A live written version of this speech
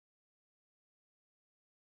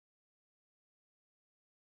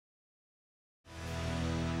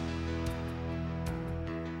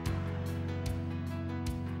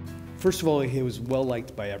First of all, he was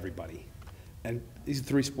well-liked by everybody. And he's a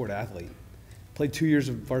three-sport athlete. Played 2 years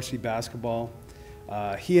of varsity basketball.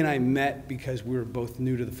 He and I met because we were both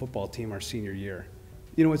new to the football team our senior year.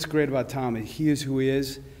 You know what's great about Tom? He is who he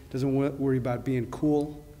is. Doesn't worry about being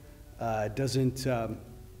cool.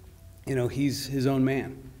 He's his own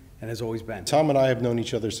man and has always been. Tom and I have known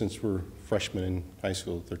each other since we're freshmen in high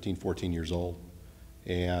school, 13, 14 years old.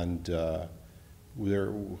 And we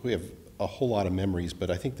have a whole lot of memories,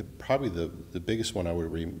 but I think probably the biggest one I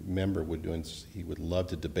would remember he would love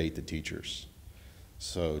to debate the teachers.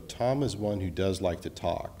 So Tom is one who does like to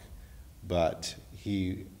talk, but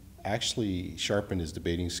he actually sharpened his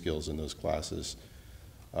debating skills in those classes,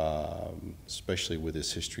 especially with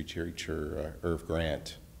his history teacher, Irv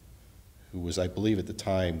Grant, who was, I believe at the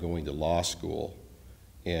time, going to law school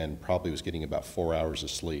and probably was getting about 4 hours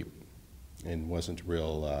of sleep and wasn't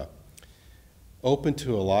real open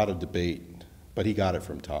to a lot of debate, but he got it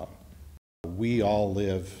from Tom. We all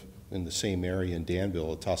live in the same area in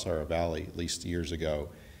Danville, Tassajara Valley, at least years ago,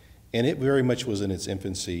 and it very much was in its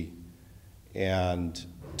infancy. And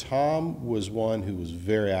Tom was one who was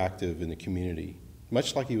very active in the community,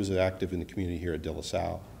 much like he was active in the community here at De La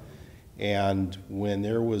Salle. And when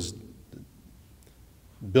there was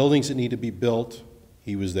buildings that needed to be built,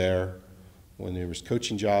 he was there. When there was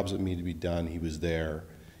coaching jobs that needed to be done, he was there.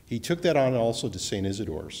 He took that on also to St.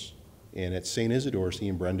 Isidore's. And at St. Isidore's, he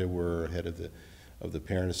and Brenda were head of the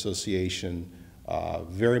Parent Association,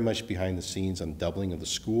 very much behind the scenes on doubling of the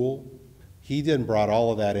school. He then brought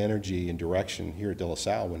all of that energy and direction here at De La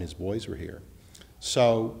Salle when his boys were here.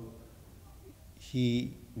 So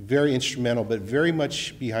he, very instrumental, but very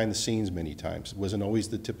much behind the scenes many times. It wasn't always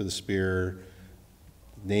the tip of the spear.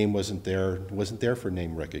 Name wasn't there for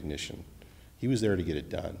name recognition. He was there to get it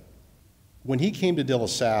done. When he came to De La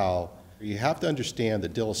Salle, you have to understand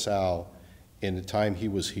that De La Salle, in the time he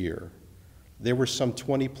was here, there were some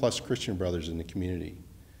 20-plus Christian brothers in the community.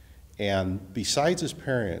 And besides his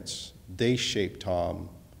parents, they shaped Tom,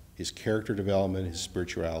 his character development, his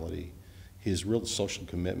spirituality, his real social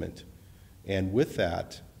commitment. And with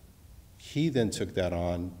that, he then took that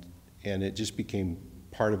on, and it just became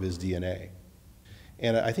part of his DNA.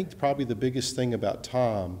 And I think probably the biggest thing about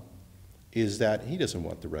Tom is that he doesn't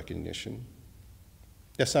want the recognition.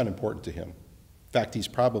 That's not important to him. In fact, he's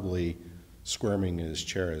probably squirming in his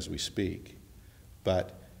chair as we speak.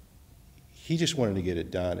 But he just wanted to get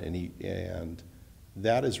it done, and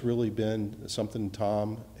that has really been something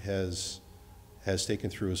Tom has taken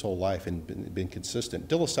through his whole life and been consistent.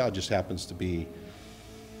 De La Salle just happens to be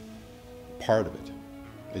part of it.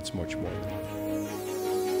 It's much more than that.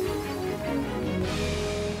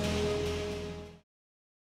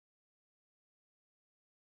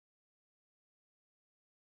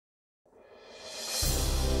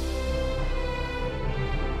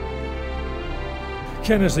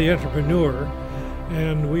 Ken is the entrepreneur,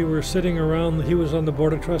 and we were sitting around, he was on the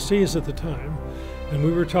board of trustees at the time, and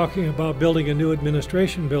we were talking about building a new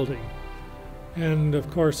administration building. And of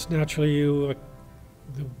course, naturally,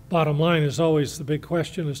 the bottom line is always the big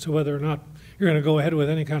question as to whether or not you're going to go ahead with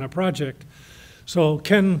any kind of project. So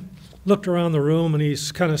Ken looked around the room and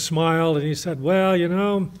he's kind of smiled and he said, well, you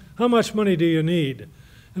know, how much money do you need?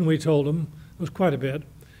 And we told him it was quite a bit.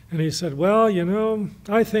 And he said, well, you know,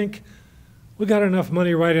 I think we got enough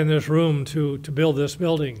money right in this room to build this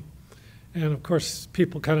building. And of course,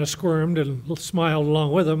 people kind of squirmed and smiled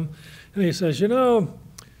along with him. And he says, you know,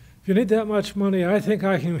 if you need that much money, I think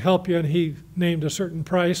I can help you. And he named a certain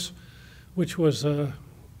price, which was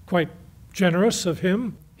quite generous of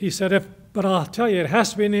him. He said, but I'll tell you, it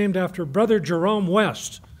has to be named after Brother Jerome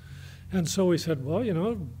West. And so we said, well, you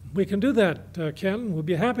know, we can do that, Ken. We'll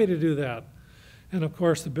be happy to do that. And of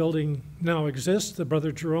course, the building now exists, the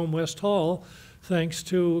Brother Jerome West Hall, thanks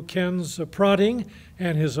to Ken's prodding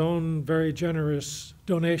and his own very generous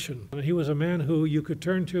donation. He was a man who you could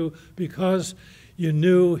turn to because you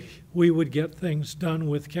knew we would get things done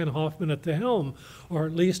with Ken Hoffman at the helm, or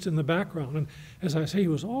at least in the background. And as I say, he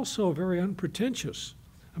was also very unpretentious.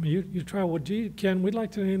 I mean, you try, well, gee, Ken, we'd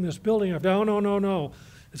like to name this building. No.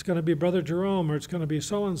 It's going to be Brother Jerome, or it's going to be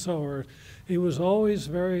so-and-so. Or he was always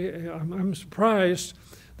very, I'm surprised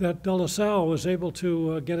that De La Salle was able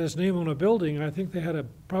to get his name on a building. I think they had to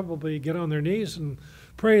probably get on their knees and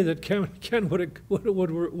pray that Ken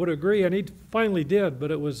would agree, and he finally did.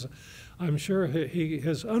 But it was, I'm sure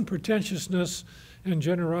his unpretentiousness and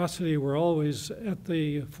generosity were always at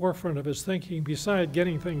the forefront of his thinking, beside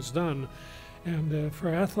getting things done. And for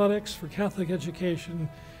athletics, for Catholic education,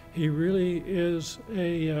 he really is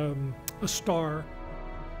a star.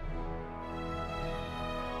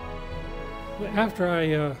 After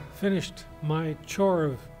I finished my chore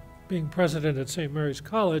of being president at St. Mary's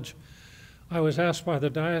College, I was asked by the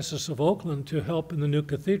Diocese of Oakland to help in the new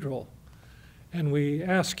cathedral. And we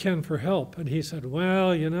asked Ken for help, and he said,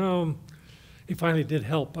 well, you know, he finally did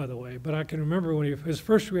help, by the way, but I can remember when his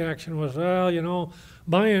first reaction was, well, you know,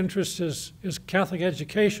 my interest is Catholic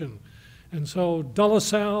education. And so De La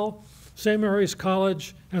Salle, St. Mary's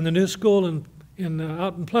College, and the new school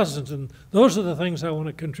out in Pleasanton, those are the things I want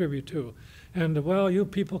to contribute to. And, well, you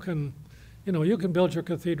people can, you know, you can build your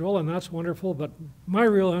cathedral, and that's wonderful, but my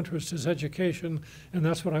real interest is education, and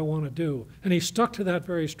that's what I want to do. And he stuck to that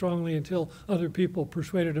very strongly until other people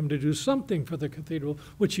persuaded him to do something for the cathedral,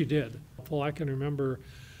 which he did. Well, I can remember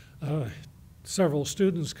several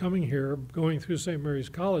students coming here, going through St. Mary's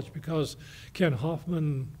College, because Ken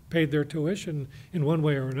Hoffman paid their tuition in one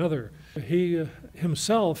way or another. He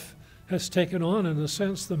himself has taken on, in a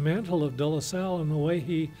sense, the mantle of De La Salle in the way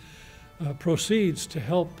he proceeds to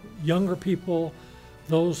help younger people,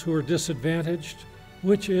 those who are disadvantaged,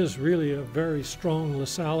 which is really a very strong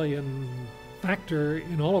LaSallian factor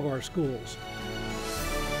in all of our schools.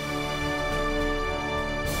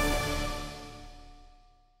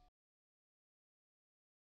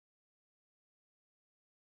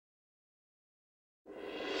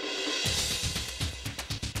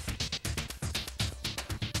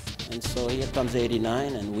 And so here comes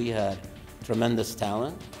 '89, and we had tremendous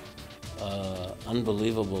talent,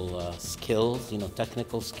 unbelievable skills, you know,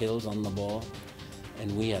 technical skills on the ball,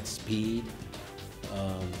 and we had speed.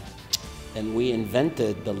 And we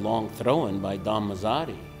invented the long throw-in by Dom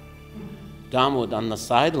Mazzotti. Dom would, on the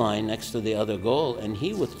sideline next to the other goal, and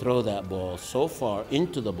he would throw that ball so far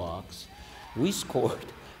into the box. We scored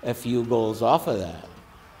a few goals off of that,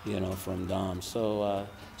 you know, from Dom. So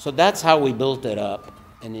that's how we built it up.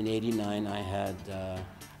 And in '89, I had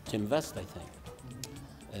Tim Vest, I think.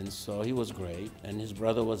 And so he was great. And his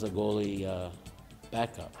brother was a goalie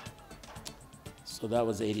backup. So that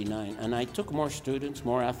was '89. And I took more students,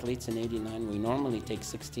 more athletes in '89. We normally take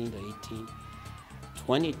 16 to 18.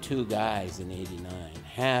 22 guys in '89,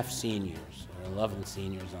 half seniors, or 11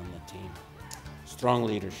 seniors on the team. Strong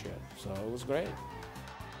leadership, so it was great.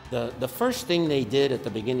 The first thing they did at the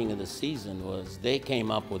beginning of the season was they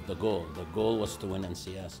came up with the goal. The goal was to win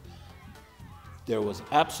NCS. There was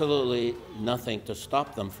absolutely nothing to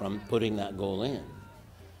stop them from putting that goal in.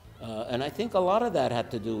 And I think a lot of that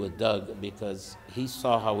had to do with Doug, because he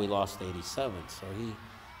saw how we lost '87, so he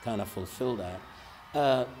kind of fulfilled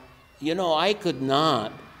that. You know, I could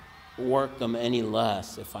not work them any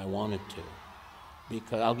less if I wanted to,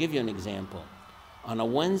 because I'll give you an example. On a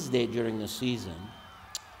Wednesday during the season,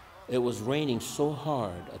 it was raining so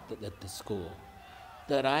hard at the school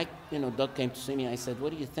that Doug came to see me. I said,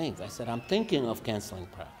 what do you think? I said, I'm thinking of canceling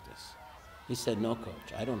practice. He said, no,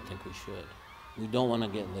 coach, I don't think we should. We don't want to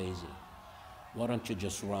get lazy. Why don't you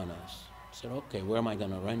just run us? I said, okay, where am I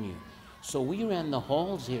going to run you? So we ran the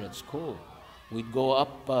halls here at school. We'd go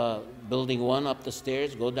up building 1 up the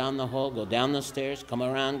stairs, go down the hall, go down the stairs, come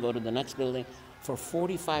around, go to the next building. For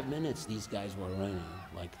 45 minutes, these guys were running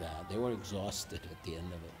like that. They were exhausted at the end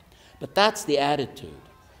of it. But that's the attitude.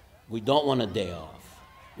 We don't want a day off.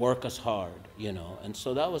 Work us hard, you know. And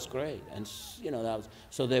so that was great. And, you know,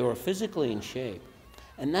 so they were physically in shape.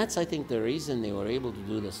 And that's, I think, the reason they were able to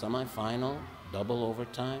do the semifinal, double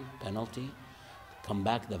overtime, penalty, come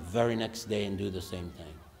back the very next day and do the same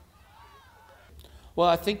thing. Well,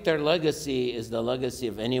 I think their legacy is the legacy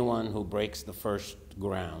of anyone who breaks the first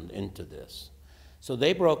ground into this. So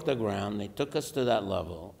they broke the ground, they took us to that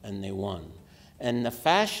level, and they won. And the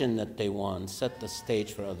fashion that they won set the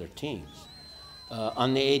stage for other teams.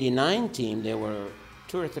 On the '89 team, there were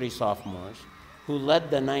 2 or 3 sophomores who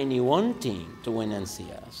led the '91 team to win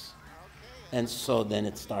NCS. And so then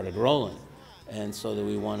it started rolling. And so that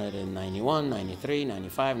we won it in '91, '93,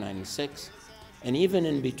 '95, '96. And even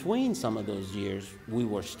in between some of those years, we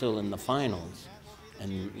were still in the finals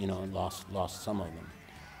and, you know, lost some of them.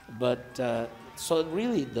 But so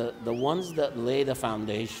really the ones that lay the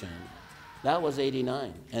foundation, that was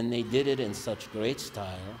 '89. And they did it in such great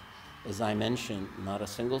style. As I mentioned, not a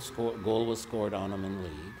single goal was scored on them in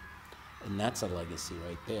league. And that's a legacy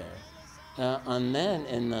right there. And then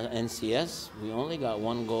in the NCS, we only got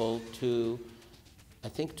 1 goal to, I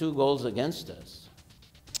think, 2 goals against us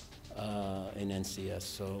in NCS.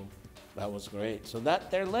 So that was great. So that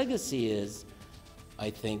their legacy is, I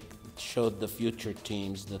think, showed the future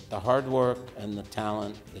teams that the hard work and the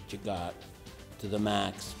talent that you got to the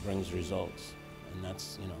max brings results. And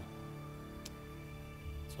that's, you know,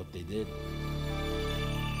 that's what they did.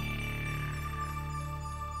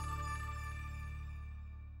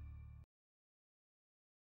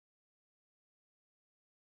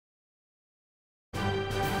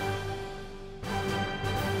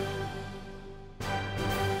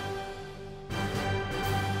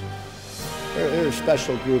 They're a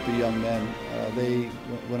special group of young men.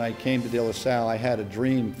 When I came to De La Salle, I had a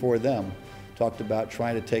dream for them. Talked about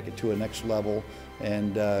trying to take it to a next level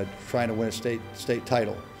and trying to win a state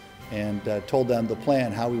title, and told them the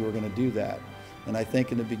plan, how we were going to do that. And I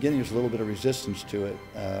think in the beginning there was a little bit of resistance to it,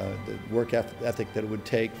 the work ethic that it would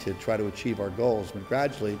take to try to achieve our goals. But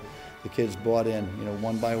gradually, the kids bought in,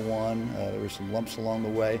 one by one. There were some lumps along the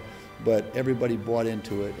way, but everybody bought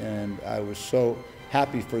into it, and I was so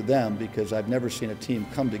happy for them because I've never seen a team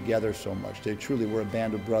come together so much. They truly were a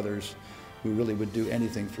band of brothers who really would do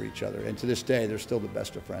anything for each other. And to this day, they're still the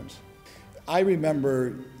best of friends. I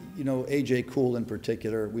remember, A.J. Cool in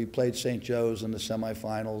particular. We played St. Joe's in the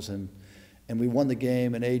semifinals, and we won the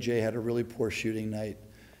game, and A.J. had a really poor shooting night.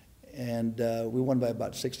 And we won by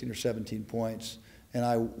about 16 or 17 points. And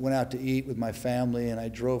I went out to eat with my family, and I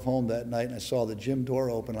drove home that night, and I saw the gym door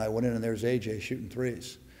open, and I went in, and there's A.J. shooting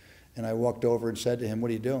threes. And I walked over and said to him,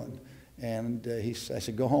 "What are you doing?" And I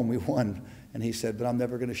said, "Go home, we won." And he said, "But I'm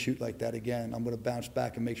never going to shoot like that again. I'm going to bounce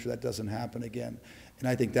back and make sure that doesn't happen again." And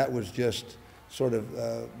I think that was just sort of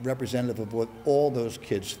representative of what all those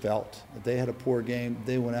kids felt. If they had a poor game,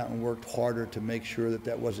 they went out and worked harder to make sure that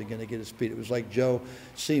that wasn't going to get his feet. It was like Joe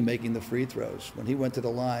C. making the free throws. When he went to the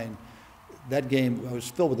line, that game was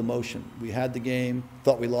filled with emotion. We had the game,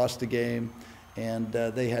 thought we lost the game, and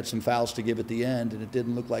they had some fouls to give at the end, and it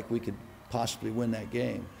didn't look like we could possibly win that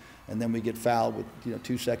game. And then we get fouled with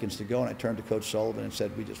 2 seconds to go, and I turned to Coach Sullivan and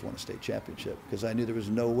said, "We just won a state championship," because I knew there was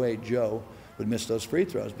no way Joe would miss those free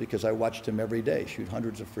throws, because I watched him every day shoot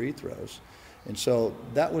hundreds of free throws. And so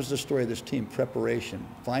that was the story of this team: preparation,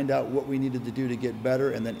 find out what we needed to do to get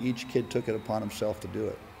better, and then each kid took it upon himself to do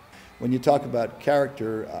it. When you talk about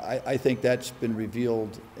character, I think that's been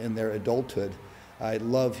revealed in their adulthood. I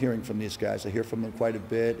love hearing from these guys. I hear from them quite a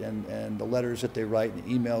bit, and the letters that they write and the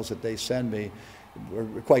emails that they send me are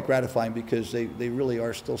quite gratifying, because they really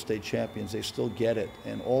are still state champions. They still get it,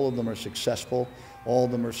 and all of them are successful. All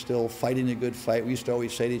of them are still fighting a good fight. We used to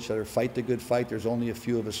always say to each other, "Fight the good fight, there's only a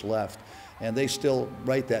few of us left." And they still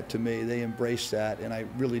write that to me. They embrace that, and I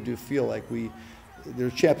really do feel like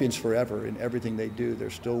they're champions forever in everything they do.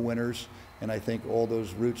 They're still winners, and I think all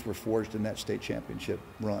those roots were forged in that state championship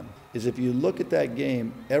run. If you look at that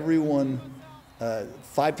game, everyone,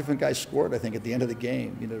 5 different guys scored, I think, at the end of the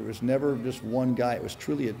game. There was never just one guy. It was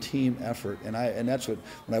truly a team effort, and that's what,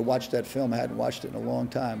 when I watched that film, I hadn't watched it in a long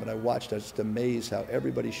time, but I watched, I was just amazed how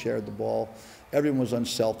everybody shared the ball. Everyone was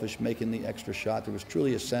unselfish, making the extra shot. There was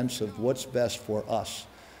truly a sense of what's best for us.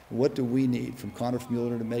 What do we need? From Connor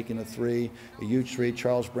Mueller to making a three, a huge three,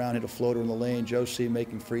 Charles Brown hit a floater in the lane, Joe C.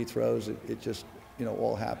 making free throws. It just,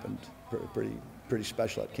 all happened pretty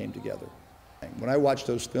special. It came together. When I watch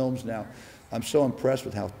those films now, I'm so impressed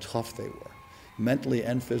with how tough they were, mentally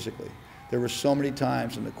and physically. There were so many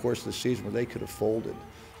times in the course of the season where they could have folded,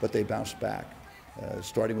 but they bounced back.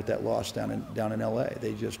 Starting with that loss down in LA.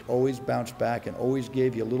 They just always bounced back and always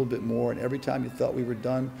gave you a little bit more, and every time you thought we were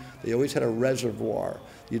done, they always had a reservoir.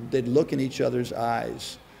 They'd look in each other's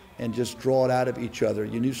eyes and just draw it out of each other.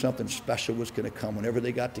 You knew something special was going to come whenever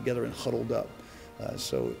they got together and huddled up.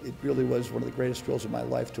 So it really was one of the greatest thrills of my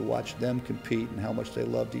life to watch them compete and how much they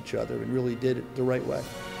loved each other and really did it the right way.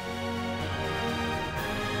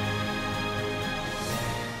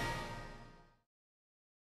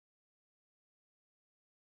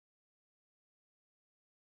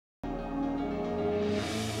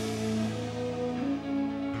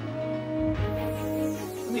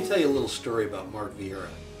 Let me tell you a little story about Mark Vieira.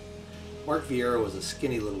 Mark Vieira was a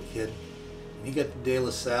skinny little kid. When he got to De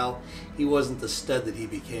La Salle, he wasn't the stud that he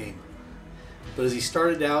became. But as he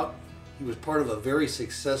started out, he was part of a very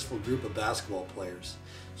successful group of basketball players.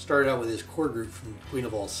 Started out with his core group from Queen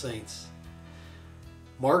of All Saints.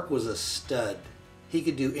 Mark was a stud. He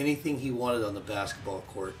could do anything he wanted on the basketball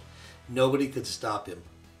court. Nobody could stop him.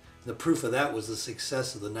 The proof of that was the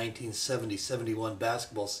success of the 1970-71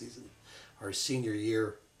 basketball season, our senior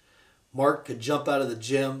year. Mark could jump out of the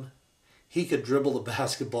gym. He could dribble the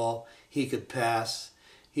basketball. He could pass.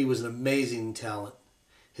 He was an amazing talent.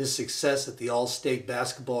 His success at the All-State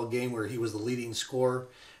basketball game, where he was the leading scorer,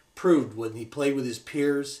 proved when he played with his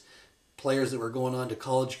peers, players that were going on to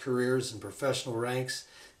college careers and professional ranks,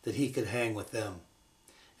 that he could hang with them.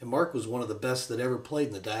 And Mark was one of the best that ever played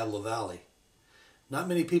in the Diablo Valley. Not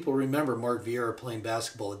many people remember Mark Vieira playing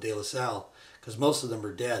basketball at De La Salle, because most of them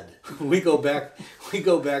are dead. we go back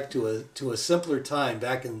to a simpler time,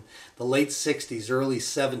 back in the late 60s, early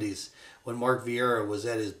 70s, when Mark Vieira was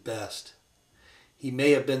at his best. He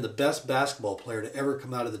may have been the best basketball player to ever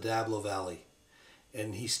come out of the Diablo Valley.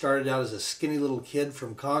 And he started out as a skinny little kid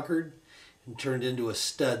from Concord, and turned into a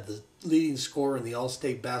stud, the leading scorer in the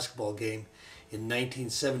All-State basketball game in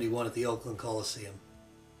 1971 at the Oakland Coliseum.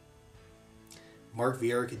 Mark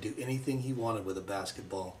Viera could do anything he wanted with a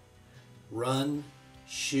basketball. Run,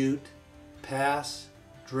 shoot, pass,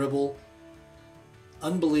 dribble.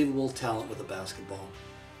 Unbelievable talent with a basketball.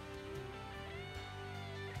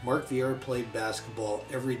 Mark Viera played basketball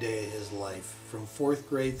every day of his life. From 4th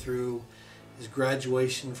grade through his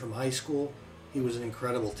graduation from high school, he was an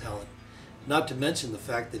incredible talent. Not to mention the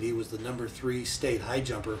fact that he was the number 3 state high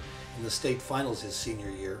jumper in the state finals his senior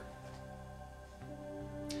year.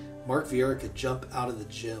 Mark Viera could jump out of the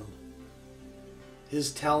gym.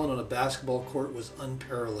 His talent on a basketball court was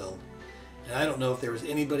unparalleled. And I don't know if there was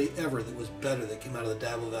anybody ever that was better that came out of the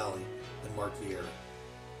Dabo Valley than Mark Viera.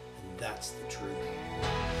 And that's the truth.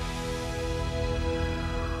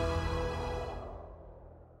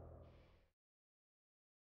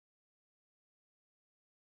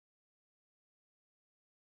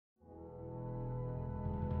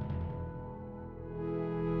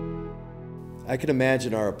 I can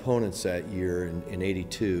imagine our opponents that year in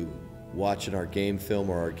 '82 watching our game film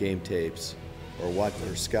or our game tapes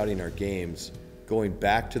or scouting our games, going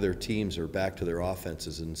back to their teams or back to their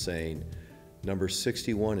offenses and saying, number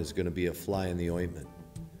 61 is going to be a fly in the ointment.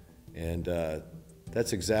 And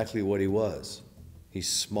that's exactly what he was. He's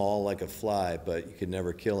small like a fly, but you could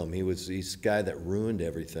never kill him. He's a guy that ruined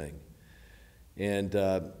everything. And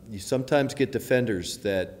you sometimes get defenders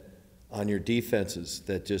that on your defenses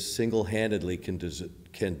that just single-handedly can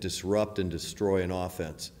disrupt and destroy an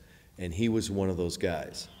offense. And he was one of those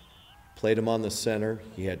guys. Played him on the center.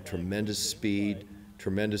 He had tremendous speed,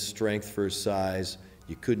 tremendous strength for his size.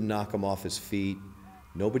 You couldn't knock him off his feet.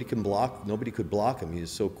 Nobody could block him. He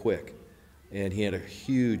was so quick. And he had a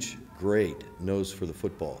huge, great nose for the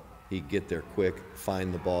football. He'd get there quick,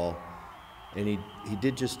 find the ball. And he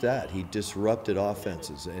did just that. He disrupted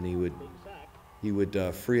offenses, and he would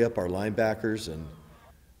free up our linebackers, and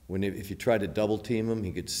if you tried to double team him,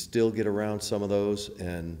 he could still get around some of those.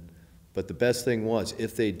 But the best thing was,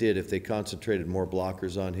 if they concentrated more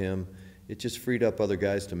blockers on him, it just freed up other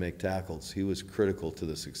guys to make tackles. He was critical to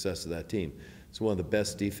the success of that team. It's one of the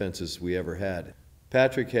best defenses we ever had.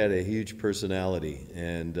 Patrick had a huge personality,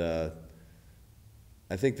 and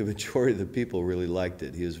I think the majority of the people really liked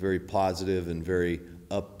it. He was very positive and very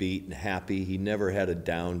upbeat and happy. He never had a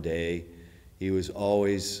down day. He was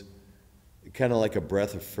always kind of like a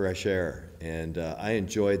breath of fresh air, and I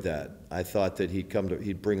enjoyed that. I thought that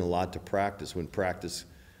he'd bring a lot to practice. When practice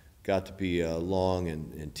got to be long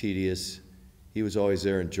and tedious, he was always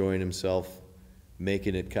there enjoying himself,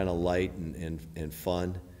 making it kind of light and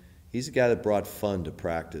fun. He's a guy that brought fun to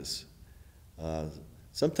practice.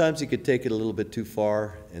 Sometimes he could take it a little bit too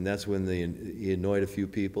far, and that's when he annoyed a few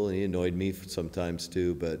people, and he annoyed me sometimes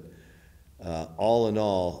too, but all in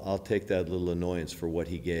all, I'll take that little annoyance for what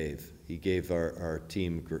he gave. He gave our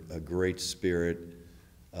team a great spirit.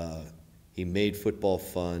 He made football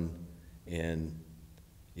fun, and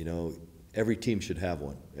every team should have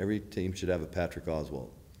one. Every team should have a Patrick Oswalt.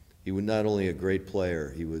 He was not only a great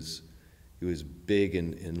player, he was big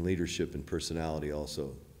in leadership and personality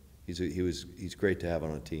also. He's great to have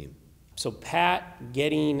on a team. So Pat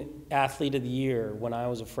getting Athlete of the Year when I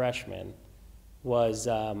was a freshman was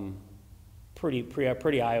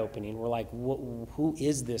pretty eye-opening. We're like, who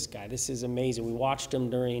is this guy? This is amazing. We watched him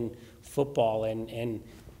during football, and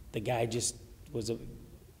the guy just was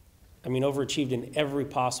overachieved in every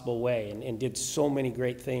possible way and did so many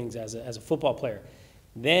great things as a football player.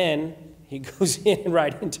 Then he goes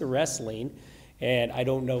right into wrestling, and I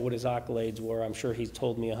don't know what his accolades were. I'm sure he's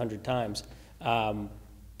told me 100 times,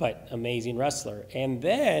 but amazing wrestler. And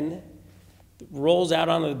then rolls out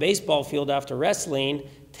onto the baseball field after wrestling,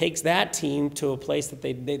 takes that team to a place that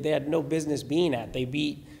they had no business being at. They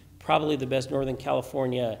beat probably the best Northern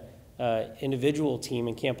California individual team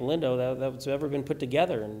in Camp Lindo that's ever been put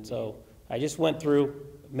together. And so I just went through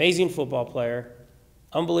amazing football player,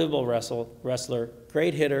 unbelievable wrestler,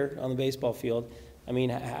 great hitter on the baseball field. I mean,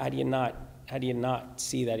 how do you not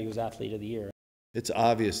see that he was Athlete of the Year? It's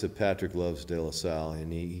obvious that Patrick loves De La Salle,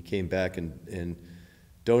 and he came back and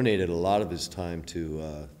donated a lot of his time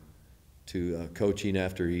to coaching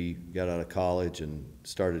after he got out of college and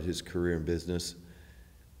started his career in business.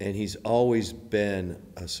 And he's always been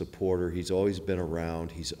a supporter. He's always been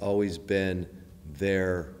around. He's always been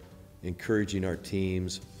there encouraging our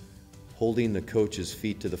teams, holding the coaches'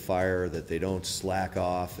 feet to the fire that they don't slack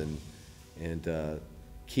off, and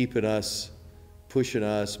keeping us, pushing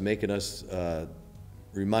us, making us,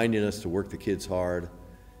 reminding us to work the kids hard.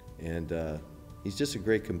 And he's just a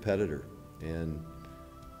great competitor. And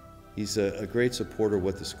He's a great supporter of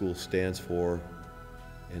what the school stands for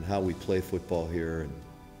and how we play football here, and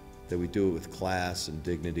that we do it with class and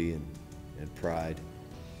dignity and pride.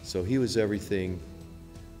 So he was everything.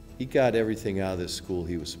 He got everything out of this school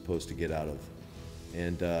he was supposed to get out of.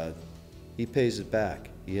 And he pays it back.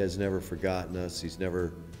 He has never forgotten us. He's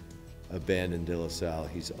never abandoned De La Salle.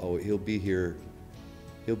 He'll be here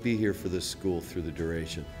for this school through the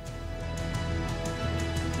duration.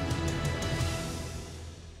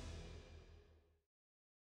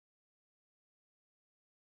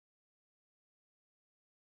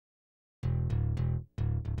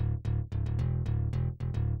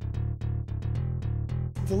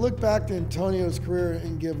 To look back to Antonio's career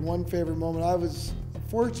and give one favorite moment, I was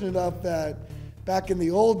fortunate enough that back in the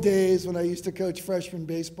old days when I used to coach freshman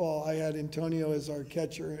baseball, I had Antonio as our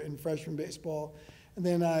catcher in freshman baseball. And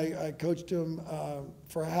then I coached him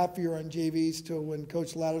for a half year on JVs till when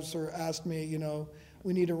Coach Lattiser asked me, you know,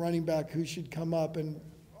 we need a running back, who should come up? And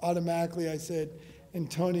automatically I said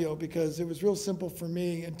Antonio, because it was real simple for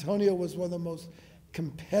me. Antonio was one of the most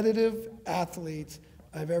competitive athletes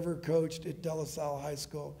I've ever coached at De La Salle High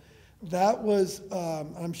School. That was,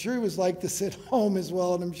 I'm sure he was like this at home as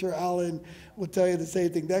well, and I'm sure Alan will tell you the same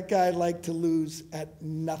thing. That guy liked to lose at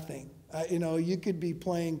nothing. You know, you could be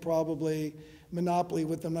playing probably Monopoly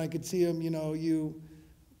with him. I could see him, you know, you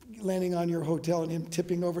landing on your hotel and him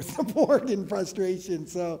tipping over the board in frustration.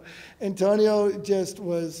 So Antonio just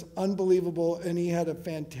was unbelievable, and he had a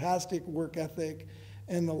fantastic work ethic.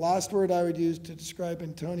 And the last word I would use to describe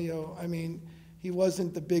Antonio, I mean, he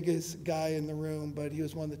wasn't the biggest guy in the room, but he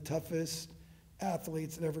was one of the toughest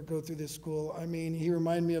athletes that ever go through this school. I mean, he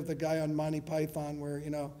reminded me of the guy on Monty Python where, you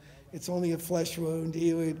know, it's only a flesh wound.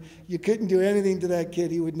 You couldn't do anything to that kid.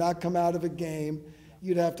 He would not come out of a game.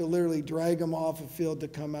 You'd have to literally drag him off a field to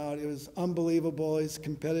come out. It was unbelievable, his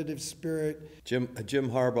competitive spirit. Jim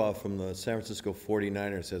Harbaugh from the San Francisco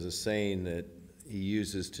 49ers has a saying that he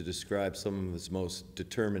uses to describe some of his most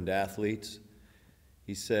determined athletes.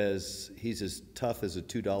 He says he's as tough as a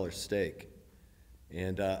 $2 steak.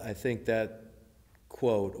 And I think that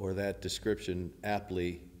quote or that description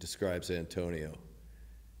aptly describes Antonio.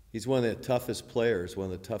 He's one of the toughest players,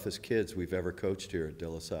 one of the toughest kids we've ever coached here at De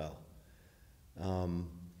La Salle.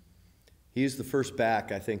 He's the first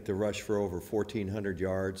back, I think, to rush for over 1,400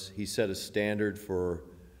 yards. He set a standard for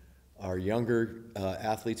our younger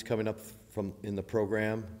athletes coming up in the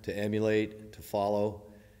program to emulate, to follow.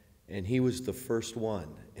 And he was the first one,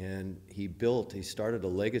 and he started a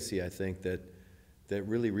legacy, I think, that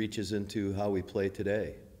really reaches into how we play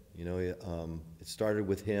today. You know, it started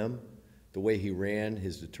with him, the way he ran,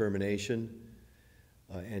 his determination.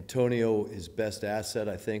 Antonio, his best asset,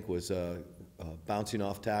 I think, was bouncing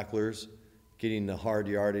off tacklers, getting the hard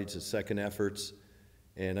yardage, the second efforts,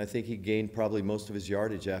 and I think he gained probably most of his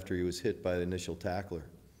yardage after he was hit by the initial tackler.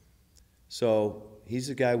 So he's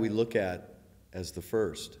the guy we look at as the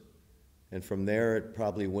first. And from there, it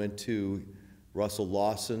probably went to Russell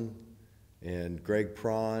Lawson and Greg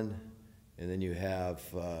Prawn, and then you have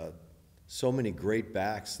so many great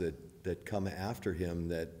backs that come after him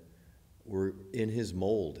that were in his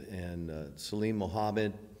mold. And Salim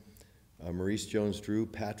Mohammed, Maurice Jones-Drew,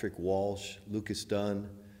 Patrick Walsh, Lucas Dunn.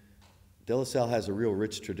 De La Salle has a real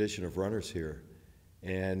rich tradition of runners here.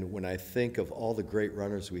 And when I think of all the great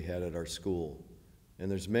runners we had at our school, and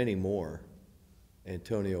there's many more,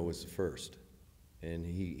 Antonio was the first, and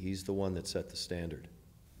he's the one that set the standard.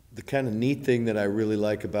 The kind of neat thing that I really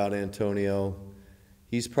like about Antonio,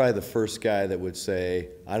 he's probably the first guy that would say,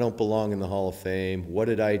 I don't belong in the Hall of Fame. What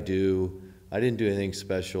did I do? I didn't do anything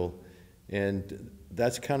special. And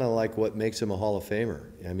that's kind of like what makes him a Hall of Famer.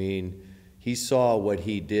 I mean, he saw what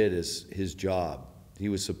he did as his job. He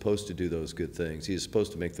was supposed to do those good things. He was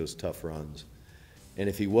supposed to make those tough runs. And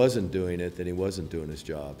if he wasn't doing it, then he wasn't doing his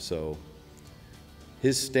job. So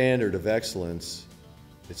his standard of excellence,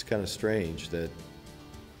 it's kind of strange that,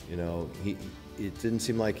 you know, it doesn't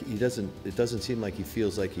seem like he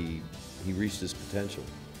feels like he reached his potential.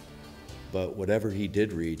 But whatever he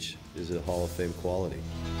did reach is a Hall of Fame quality.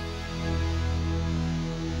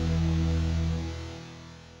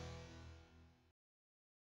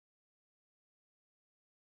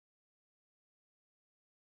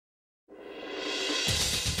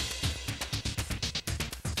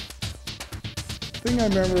 The thing I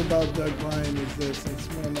remember about Doug Ryan is this: it's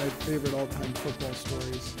one of my favorite all-time football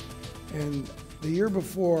stories. And the year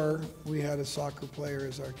before, we had a soccer player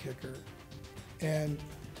as our kicker. And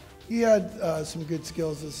he had some good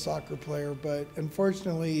skills as a soccer player, but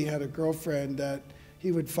unfortunately he had a girlfriend that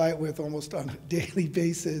he would fight with almost on a daily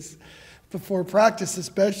basis, before practice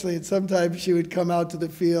especially. And sometimes she would come out to the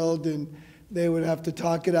field and they would have to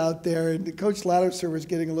talk it out there. And Coach Lattiser was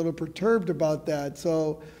getting a little perturbed about that.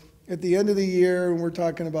 So at the end of the year, and we're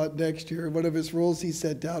talking about next year, one of his rules he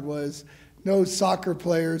set down was no soccer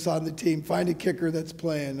players on the team. Find a kicker that's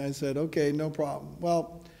playing. I said, okay, no problem.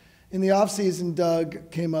 Well, in the offseason,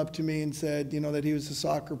 Doug came up to me and said, that he was a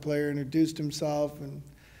soccer player, introduced himself. And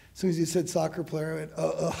as soon as he said soccer player, I went,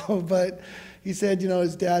 uh-oh. But he said,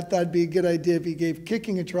 his dad thought it'd be a good idea if he gave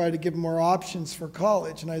kicking a try to give him more options for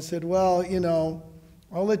college. And I said, well,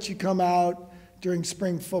 I'll let you come out during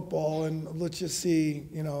spring football and let's just see,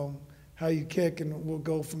 how you kick and we'll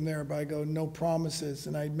go from there. But I go, no promises.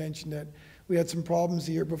 And I mentioned that we had some problems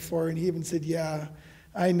the year before, and he even said, yeah,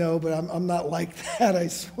 I know, but I'm not like that, I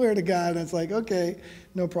swear to God. And it's like, okay,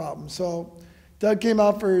 no problem. So Doug came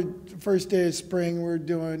out for the first day of spring. We were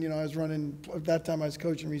doing, I was running, at that time I was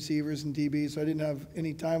coaching receivers and DBs, so I didn't have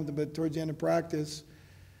any time with him. But towards the end of practice,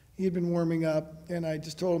 he had been warming up, and I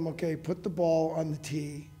just told him, okay, put the ball on the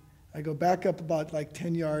tee. I go back up about like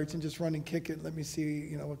 10 yards and just run and kick it. Let me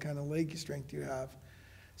see, what kind of leg strength you have.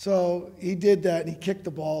 So he did that, and he kicked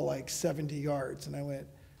the ball like 70 yards. And I went,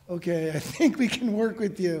 okay, I think we can work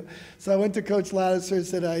with you. So I went to Coach Lattiser and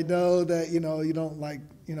said, I know that, you don't like,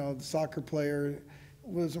 the soccer player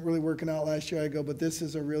wasn't really working out last year. I go, but this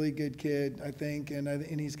is a really good kid, I think,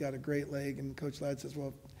 and he's got a great leg. And Coach Ladd says,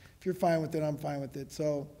 well, if you're fine with it, I'm fine with it.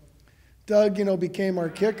 So Doug, became our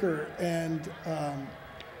kicker, and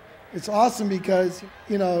it's awesome because,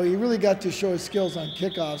 he really got to show his skills on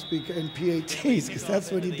kickoffs and PATs, because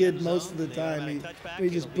that's what he did most of the time. He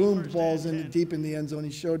just boomed balls in deep in the end zone.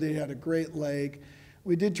 He showed that he had a great leg.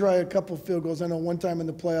 We did try a couple field goals. I know one time in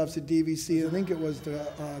the playoffs at DVC, I think it was the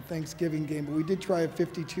Thanksgiving game, but we did try a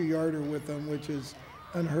 52-yarder with him, which is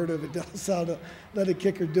unheard of at De La Salle to let a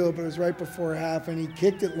kicker do it, but it was right before half, and he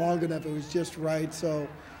kicked it long enough. It was just right. So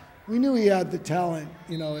we knew he had the talent,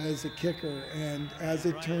 as a kicker. And as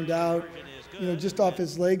it turned out, just off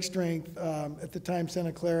his leg strength, at the time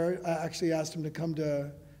Santa Clara, I actually asked him to come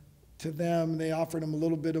to them. They offered him a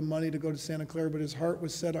little bit of money to go to Santa Clara, but his heart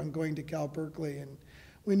was set on going to Cal Berkeley. And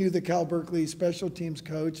we knew the Cal Berkeley special teams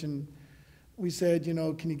coach, and we said,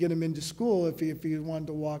 can you get him into school if he wanted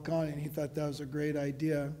to walk on? And he thought that was a great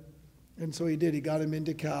idea. And so he did. He got him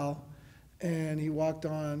into Cal, and he walked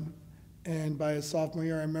on. And by his sophomore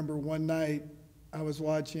year, I remember one night I was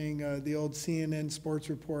watching the old CNN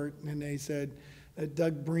sports report, and they said that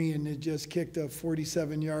Doug Breen had just kicked a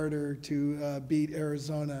 47-yarder to beat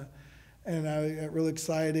Arizona. And I got real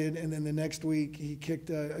excited. And then the next week, he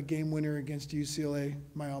kicked a game winner against UCLA,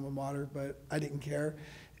 my alma mater, but I didn't care.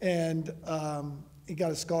 And he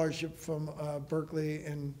got a scholarship from Berkeley,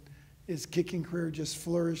 and his kicking career just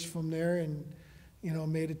flourished from there, and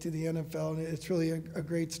made it to the NFL. And it's really a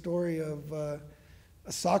great story of a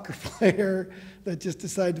soccer player that just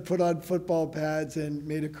decided to put on football pads and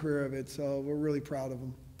made a career of it. So we're really proud of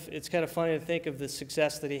him. It's kind of funny to think of the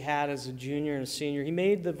success that he had as a junior and a senior. He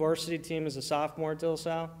made the varsity team as a sophomore at De La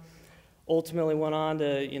Salle. Ultimately went on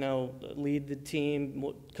to, lead the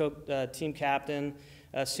team, team captain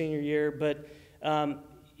senior year. But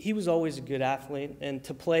he was always a good athlete. And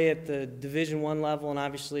to play at the Division I level and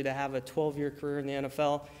obviously to have a 12-year career in the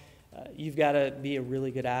NFL, you've got to be a really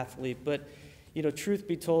good athlete. But, truth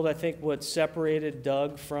be told, I think what separated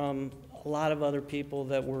Doug from a lot of other people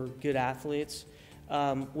that were good athletes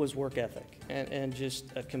was work ethic and just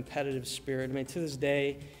a competitive spirit. I mean, to this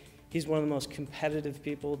day, he's one of the most competitive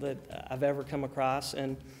people that I've ever come across.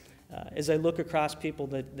 And as I look across people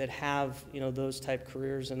that have, those type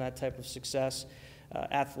careers and that type of success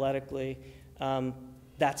athletically,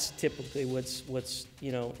 that's typically what's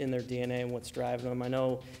in their DNA and what's driving them. I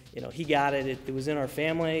know, he got it. It was in our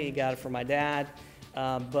family. He got it from my dad.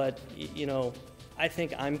 But, I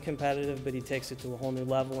think I'm competitive, but he takes it to a whole new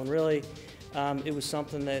level. And really, it was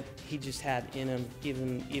something that he just had in him,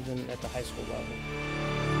 even at the high school level.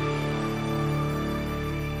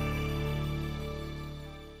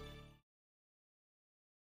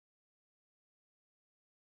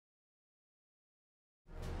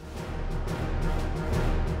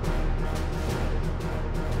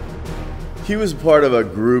 He was part of a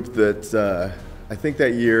group that I think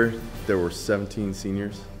that year there were 17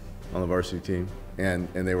 seniors on the varsity team, and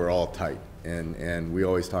they were all tight. And we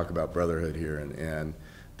always talk about brotherhood here, and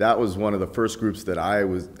that was one of the first groups that I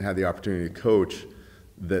had the opportunity to coach,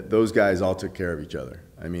 that those guys all took care of each other.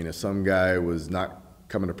 I mean, if some guy was not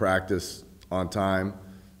coming to practice on time,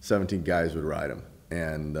 17 guys would ride him.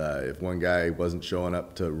 And if one guy wasn't showing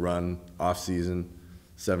up to run off season,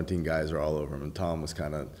 17 guys are all over him. And Tom was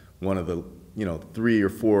kind of one of the 3 or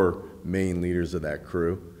 4 main leaders of that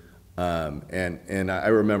crew. And I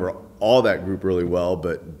remember all that group really well,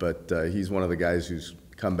 but he's one of the guys who's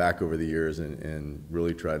come back over the years and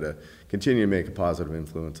really tried to continue to make a positive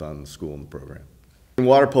influence on the school and the program. In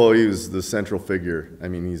water polo, he was the central figure. I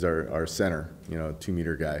mean, he's our center,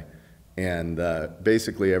 2-meter guy. And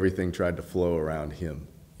basically everything tried to flow around him.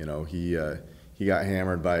 He got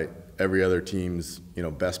hammered by every other team's,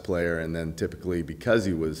 best player, and then typically because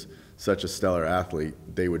he was such a stellar athlete,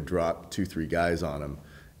 they would drop 2-3 guys on him.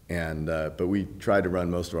 And but we tried to run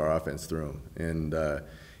most of our offense through him. And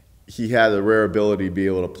he had a rare ability to be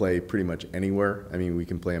able to play pretty much anywhere. I mean, we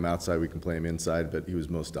can play him outside, we can play him inside, but he was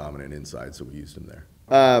most dominant inside, so we used him there.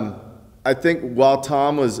 I think while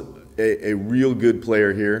Tom was a real good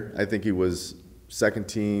player here, I think he was second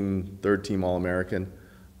team, third team All-American,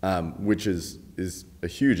 which is a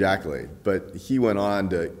huge accolade, but he went on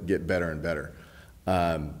to get better and better.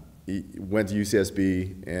 He went to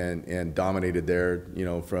UCSB and dominated there,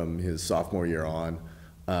 from his sophomore year on,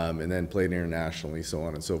 and then played internationally, so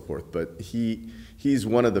on and so forth. But he's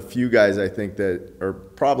one of the few guys I think that, or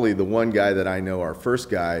probably the one guy that I know, our first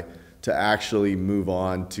guy, to actually move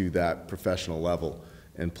on to that professional level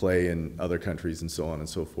and play in other countries and so on and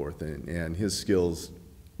so forth. And his skills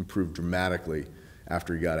improved dramatically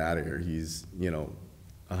after he got out of here. He's,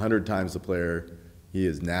 100 times the player he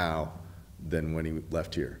is now than when he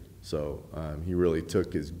left here. So he really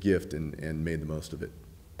took his gift and made the most of it.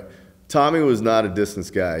 Tommy was not a distance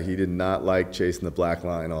guy. He did not like chasing the black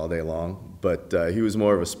line all day long, but he was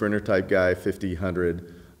more of a sprinter type guy, 50,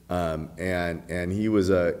 100, and he was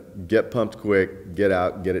a get pumped quick, get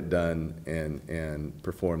out, get it done, and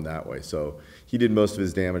perform that way. So he did most of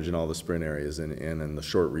his damage in all the sprint areas and in the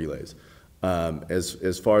short relays.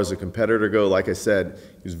 As far as a competitor go, like I said,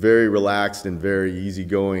 he was very relaxed and very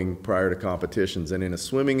easygoing prior to competitions. And in a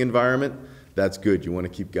swimming environment, that's good. You want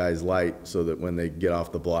to keep guys light so that when they get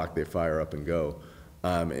off the block, they fire up and go.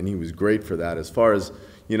 And he was great for that. As far as,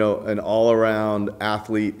 an all-around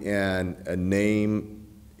athlete and a name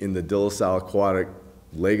in the De La Salle Aquatic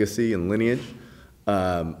legacy and lineage,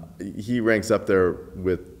 he ranks up there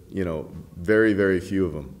with, very, very few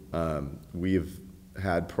of them. We've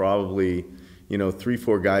had probably,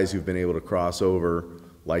 3-4 guys who've been able to cross over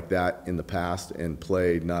like that in the past and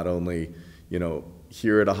play not only,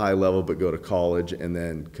 here at a high level, but go to college and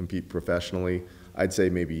then compete professionally. I'd say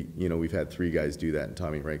maybe, we've had 3 guys do that, and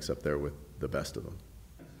Tommy ranks up there with the best of them.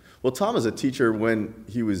 Well, Tom was a teacher when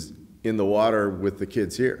he was in the water with the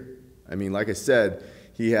kids here. I mean, like I said,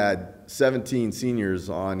 he had 17 seniors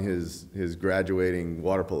on his graduating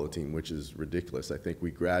water polo team, which is ridiculous. I think we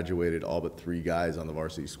graduated all but 3 guys on the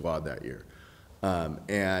varsity squad that year.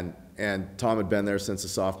 And Tom had been there since the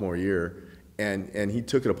sophomore year, and he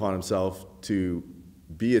took it upon himself to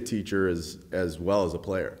be a teacher as well as a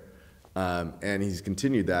player. And he's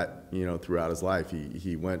continued that, throughout his life.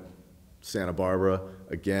 He went Santa Barbara,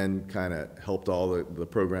 again, kind of helped all the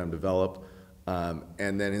program develop.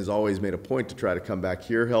 And then has always made a point to try to come back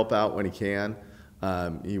here, help out when he can.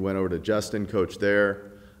 He went over to Justin, coached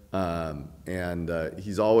there, and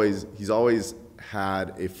he's always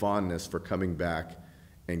had a fondness for coming back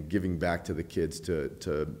and giving back to the kids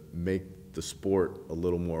to make the sport a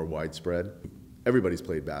little more widespread. Everybody's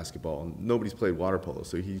played basketball, and nobody's played water polo,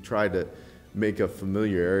 so he tried to make a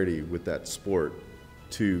familiarity with that sport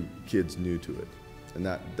to kids new to it, and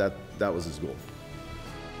that was his goal.